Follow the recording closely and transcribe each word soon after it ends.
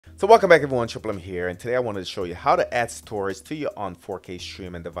So welcome back everyone, Triple M here, and today I wanted to show you how to add storage to your on 4K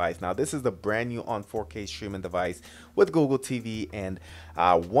streaming device. Now this is the brand new on 4K streaming device with Google TV, and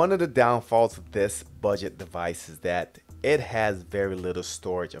one of the downfalls of this budget device is that it has very little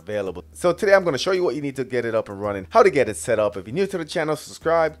storage available. So today I'm going to show you what you need to get it up and running, how to get it set up. If you're new to the channel,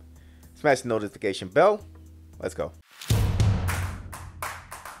 subscribe, smash the notification bell. Let's go.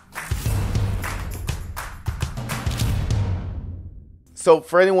 So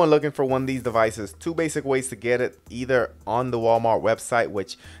for anyone looking for one of these devices, two basic ways to get it: either on the Walmart website,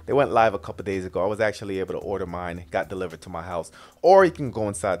 which they went live a couple days ago. I was actually able to order mine, got delivered to my house, or you can go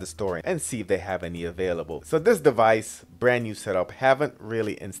inside the store and see if they have any available. So this device, brand new setup, haven't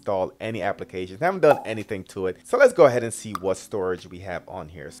really installed any applications, haven't done anything to it. So let's go ahead and see what storage we have on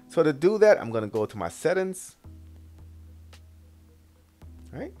here. So to do that, I'm going to go to my settings.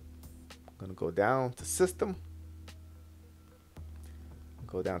 All right, I'm going to go down to system.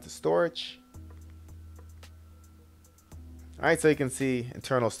 Go down to storage. All right, so you can see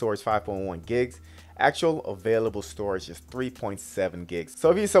internal storage 5.1 gigs. Actual available storage is 3.7 gigs.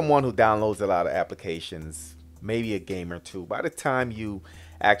 So if you're someone who downloads a lot of applications, maybe a game or two, by the time you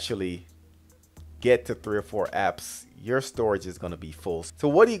actually get to 3 or 4 apps, your storage is going to be full. So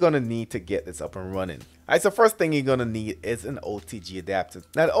what are you going to need to get this up and running? All right, so first thing you're going to need is an OTG adapter.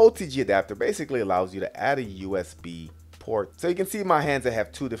 Now the OTG adapter basically allows you to add a USB port. So you can see in my hands I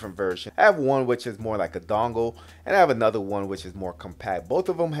have two different versions. I have one which is more like a dongle, and I have another one which is more compact. Both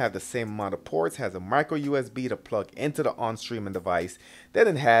of them have the same amount of ports, has a micro USB to plug into the on streaming device. Then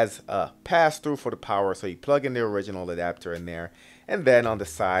it has a pass through for the power, so you plug in the original adapter in there, and then on the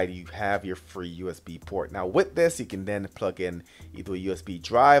side you have your free USB port. Now with this you can then plug in either a USB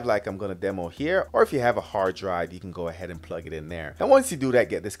drive like I'm going to demo here, or if you have a hard drive you can go ahead and plug it in there. And once you do that,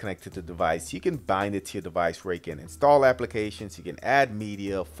 get this connected to the device, you can bind it to your device where you can install applications, you can add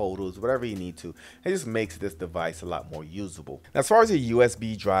media, photos, whatever you need to. It just makes this device a lot more usable. Now as far as your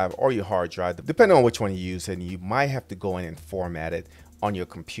USB drive or your hard drive, depending on which one you use, and you might have to go in and format it on your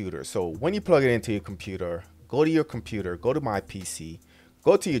computer. So when you plug it into your computer, go to your computer, go to My PC,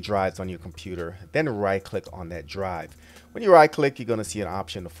 go to your drives on your computer, then right click on that drive. When you right click, you're going to see an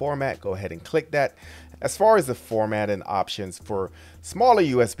option to format. Go ahead and click that. As far as the formatting options for smaller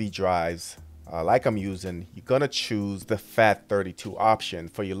USB drives, like I'm using, you're going to choose the FAT32 option.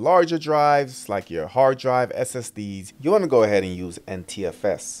 For your larger drives, like your hard drive, SSDs, you want to go ahead and use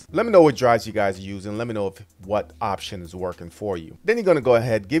NTFS. Let me know what drives you guys are using. Let me know what option is working for you. Then you're going to go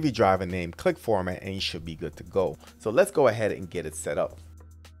ahead, give your drive a name, click format, and you should be good to go. So let's go ahead and get it set up.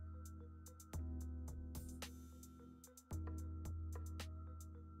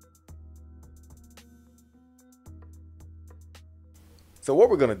 So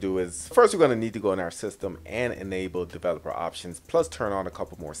what we're going to do is, first we're going to need to go in our system and enable developer options, plus turn on a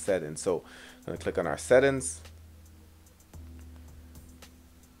couple more settings. So I'm going to click on our settings,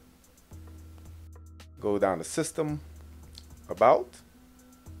 go down to system, about.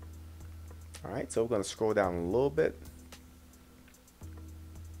 All right, so we're going to scroll down a little bit,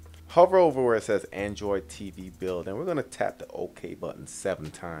 hover over where it says Android TV build, and we're going to tap the OK button 7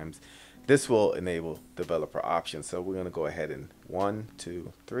 times. This will enable developer options. So we're going to go ahead and 1,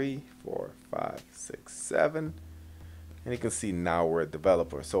 2, 3, 4, 5, 6, 7. And you can see now we're a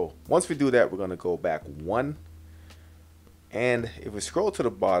developer. So once we do that, we're going to go back 1. And if we scroll to the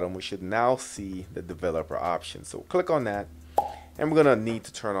bottom, we should now see the developer options. So click on that. And we're going to need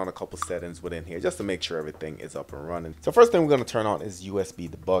to turn on a couple settings within here just to make sure everything is up and running. So first thing we're going to turn on is USB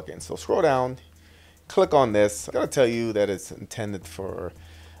debugging. So scroll down, click on this. I'm going to tell you that it's intended for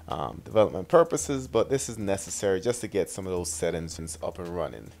development purposes, but this is necessary just to get some of those settings up and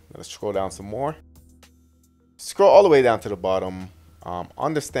running. I'm going to scroll down some more. Scroll all the way down to the bottom.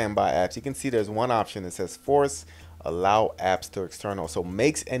 Under standby apps, you can see there's one option that says force allow apps to external. So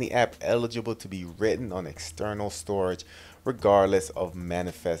makes any app eligible to be written on external storage regardless of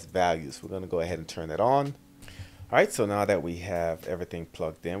manifest values. We're going to go ahead and turn that on. All right, so now that we have everything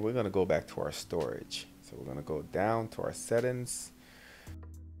plugged in, we're going to go back to our storage. So we're going to go down to our settings.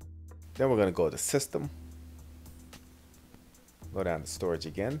 Then we're going to go to system, go down to storage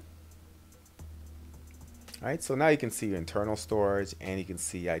again. All right, so now you can see your internal storage, and you can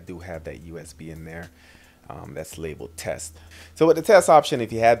see I do have that USB in there that's labeled test. So with the test option,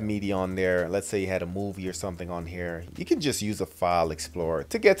 if you had media on there, let's say you had a movie or something on here, you can just use a file explorer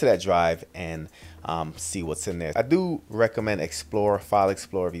to get to that drive and see what's in there. I do recommend File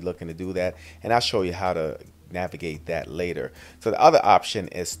Explorer if you're looking to do that, and I'll show you how to navigate that later. So the other option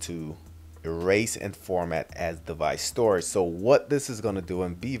is to erase and format as device storage. So what this is going to do,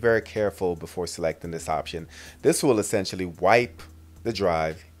 and be very careful before selecting this option, this will essentially wipe the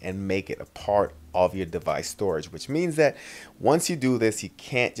drive and make it a part of your device storage, which means that once you do this, you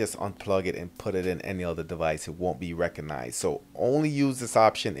can't just unplug it and put it in any other device. It won't be recognized. So only use this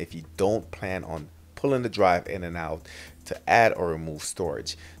option if you don't plan on pulling the drive in and out to add or remove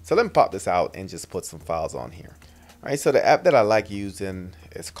storage. So let me pop this out and just put some files on here. All right, so the app that I like using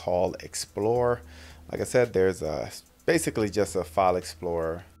is called Explorer. Like I said, there's basically just a file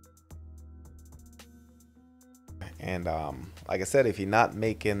explorer. And like I said, if you're not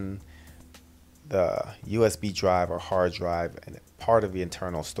making the USB drive or hard drive and part of your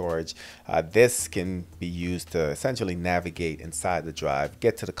internal storage, this can be used to essentially navigate inside the drive,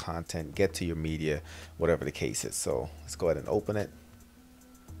 get to the content, get to your media, whatever the case is. So let's go ahead and open it.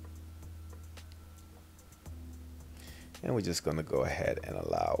 And we're just going to go ahead and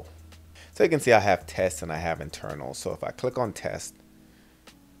allow. So you can see I have test and I have internal. So if I click on test,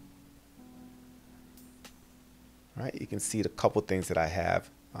 right, you can see the couple things that I have.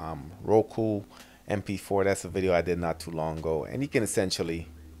 Roku MP4, that's a video I did not too long ago, and you can essentially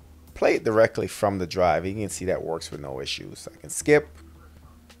play it directly from the drive. You can see that works with no issues. I can skip,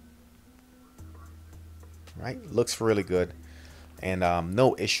 right? Looks really good, and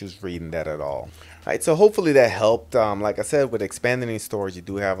no issues reading that at all. Right, so hopefully that helped. Like I said, with expanding your storage, you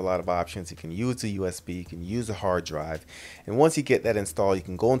do have a lot of options. You can use the USB, you can use a hard drive, and once you get that installed, you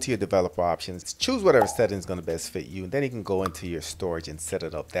can go into your developer options, choose whatever setting is going to best fit you, and then you can go into your storage and set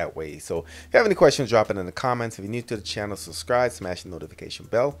it up that way. So if you have any questions, drop it in the comments. If you're new to the channel, subscribe, smash the notification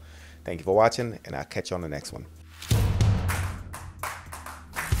bell. Thank you for watching, and I'll catch you on the next one.